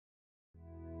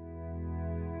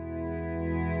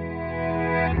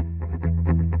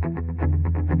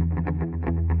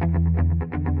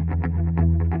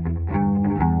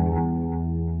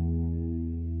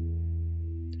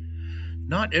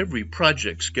Not every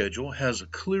project schedule has a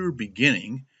clear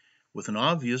beginning with an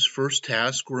obvious first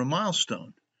task or a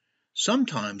milestone.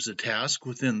 Sometimes a task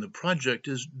within the project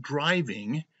is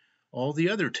driving all the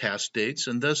other task dates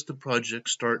and thus the project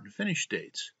start and finish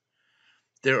dates.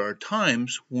 There are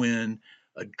times when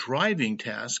a driving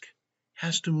task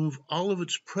has to move all of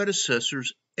its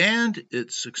predecessors and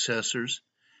its successors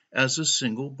as a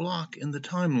single block in the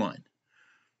timeline.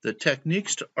 The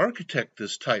techniques to architect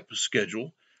this type of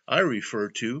schedule I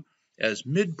refer to as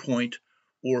midpoint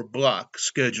or block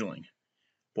scheduling.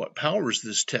 What powers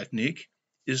this technique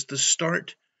is the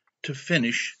start to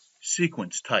finish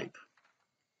sequence type.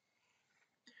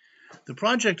 The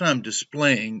project I'm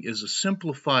displaying is a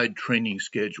simplified training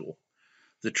schedule.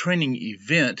 The training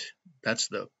event, that's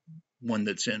the one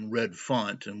that's in red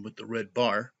font and with the red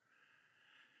bar,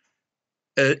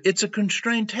 it's a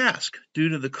constrained task due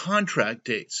to the contract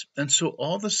dates, and so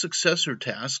all the successor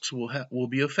tasks will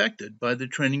be affected by the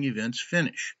training event's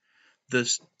finish. The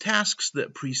tasks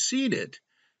that precede it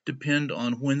depend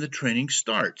on when the training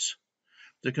starts.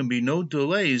 There can be no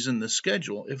delays in the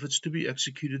schedule if it's to be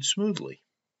executed smoothly.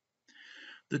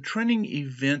 The training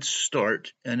event's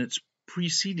start and its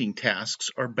preceding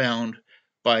tasks are bound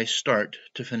by start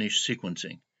to finish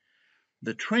sequencing.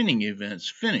 The training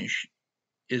event's finish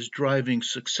is driving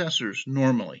successors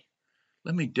normally.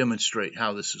 Let me demonstrate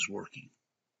how this is working.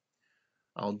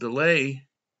 I'll delay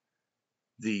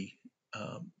the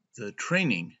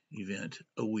training event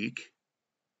a week.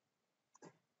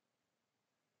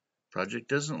 Project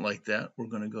doesn't like that. We're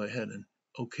going to go ahead and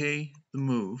OK the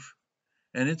move.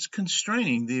 And it's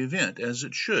constraining the event as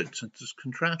it should since it's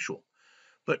contractual.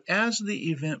 But as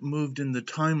the event moved in the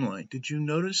timeline, did you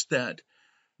notice that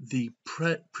the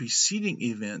preceding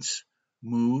events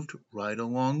moved right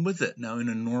along with it? Now, in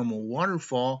a normal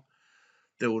waterfall,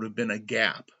 there would have been a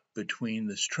gap between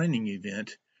this training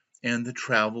event and the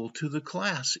travel to the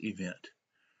class event,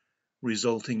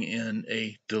 resulting in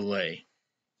a delay.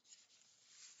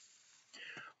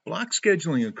 Block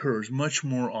scheduling occurs much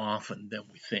more often than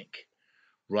we think.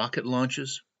 Rocket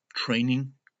launches,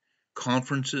 training,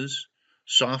 conferences,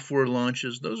 software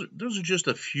launches, those are just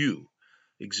a few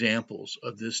examples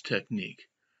of this technique.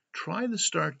 Try the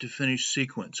start to finish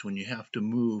sequence when you have to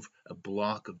move a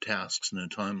block of tasks in a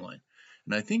timeline.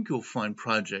 And I think you'll find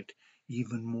project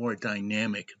even more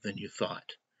dynamic than you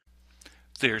thought.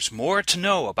 There's more to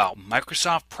know about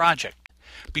Microsoft Project.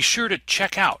 Be sure to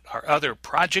check out our other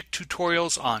project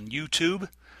tutorials on YouTube.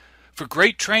 For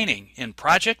great training in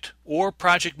project or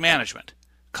project management,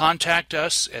 contact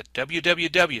us at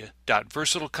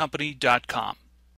www.versatilecompany.com.